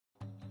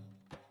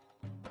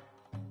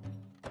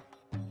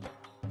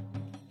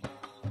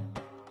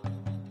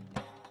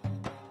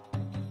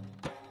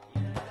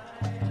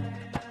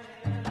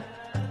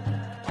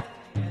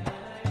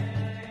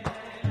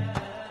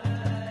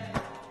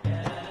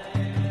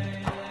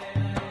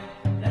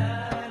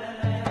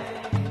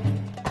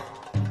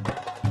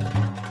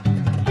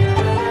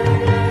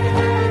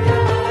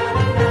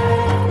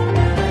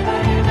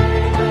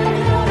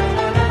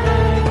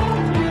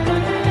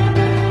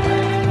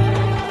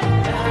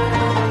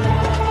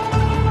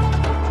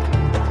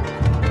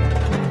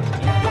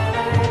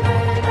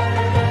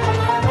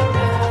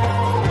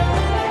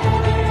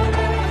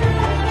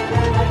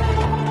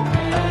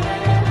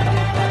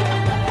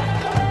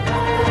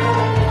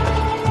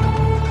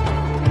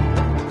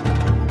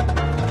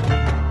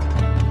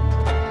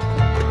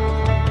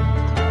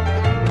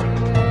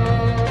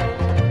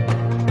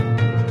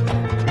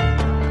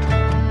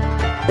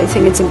I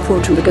think it's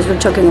important because we're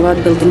talking about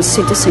building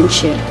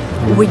citizenship,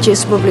 which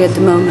is probably at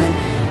the moment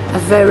a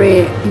very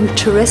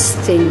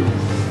interesting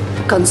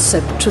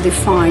concept to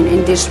define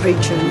in this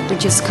region,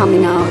 which is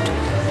coming out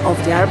of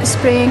the Arab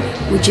Spring,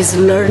 which is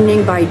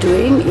learning by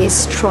doing,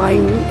 is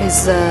trying,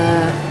 is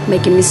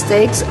making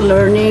mistakes,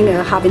 learning,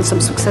 having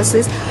some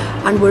successes,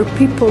 and where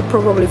people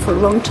probably for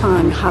a long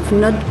time have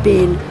not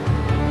been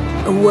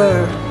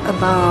aware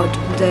about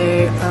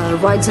their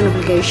rights and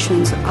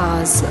obligations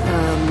as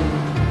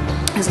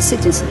a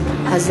citizen,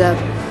 as a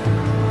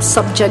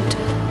subject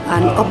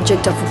and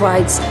object of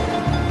rights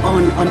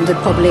on the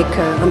public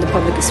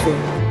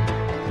sphere.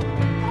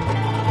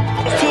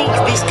 I think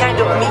this kind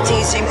of meeting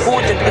is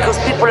important because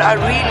people are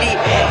really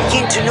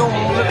keen to know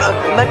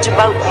much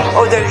about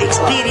other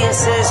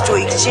experiences, to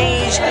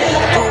exchange,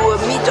 to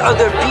meet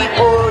other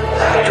people,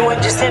 to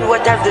understand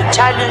what are the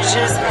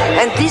challenges,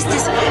 and this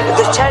is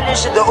the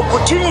challenge, the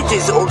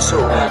opportunities also.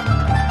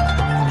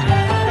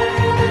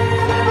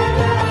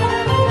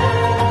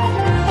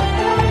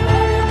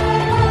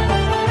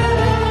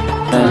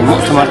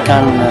 المؤتمر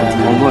كان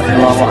موضوع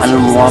حواره عن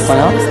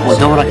المواطنة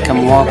ودورك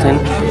كمواطن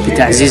في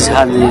تعزيز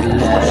هذه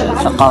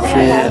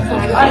الثقافة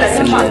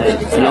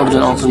في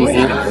الأردن أو في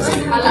المحيط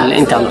اللي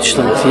أنت عم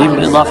تشتغل فيه،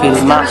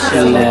 بالإضافة مع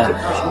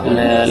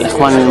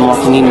الإخوان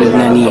المواطنين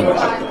اللبنانيين.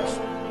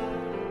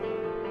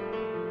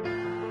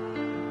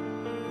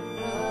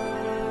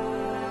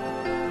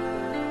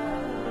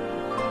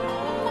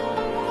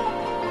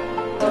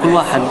 كل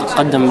واحد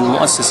قدم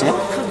المؤسسة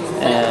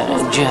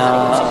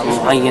جهة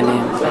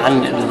معينة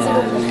عن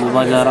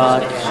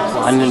المبادرات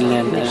وعن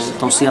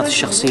التوصيات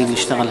الشخصية اللي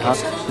اشتغلها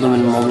ضمن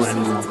الموضوع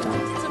المنظم.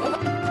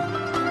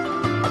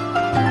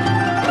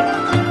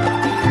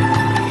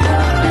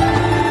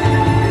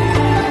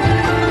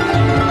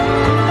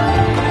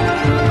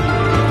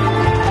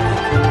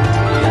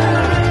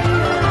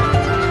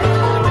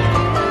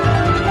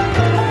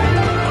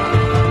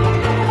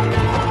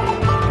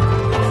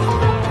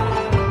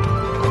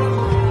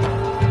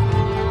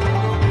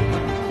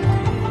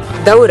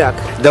 دورك.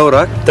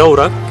 دورك.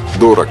 دورك.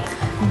 دورك.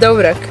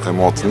 دورك.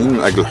 مواطنين من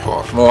أجل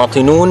الحوار.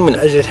 مواطنون من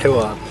أجل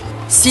الحوار.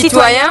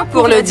 Citoyens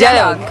pour le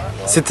dialogue.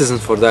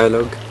 Citizens for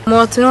dialogue.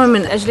 مواطنون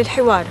من أجل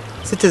الحوار.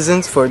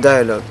 Citizens for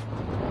dialogue.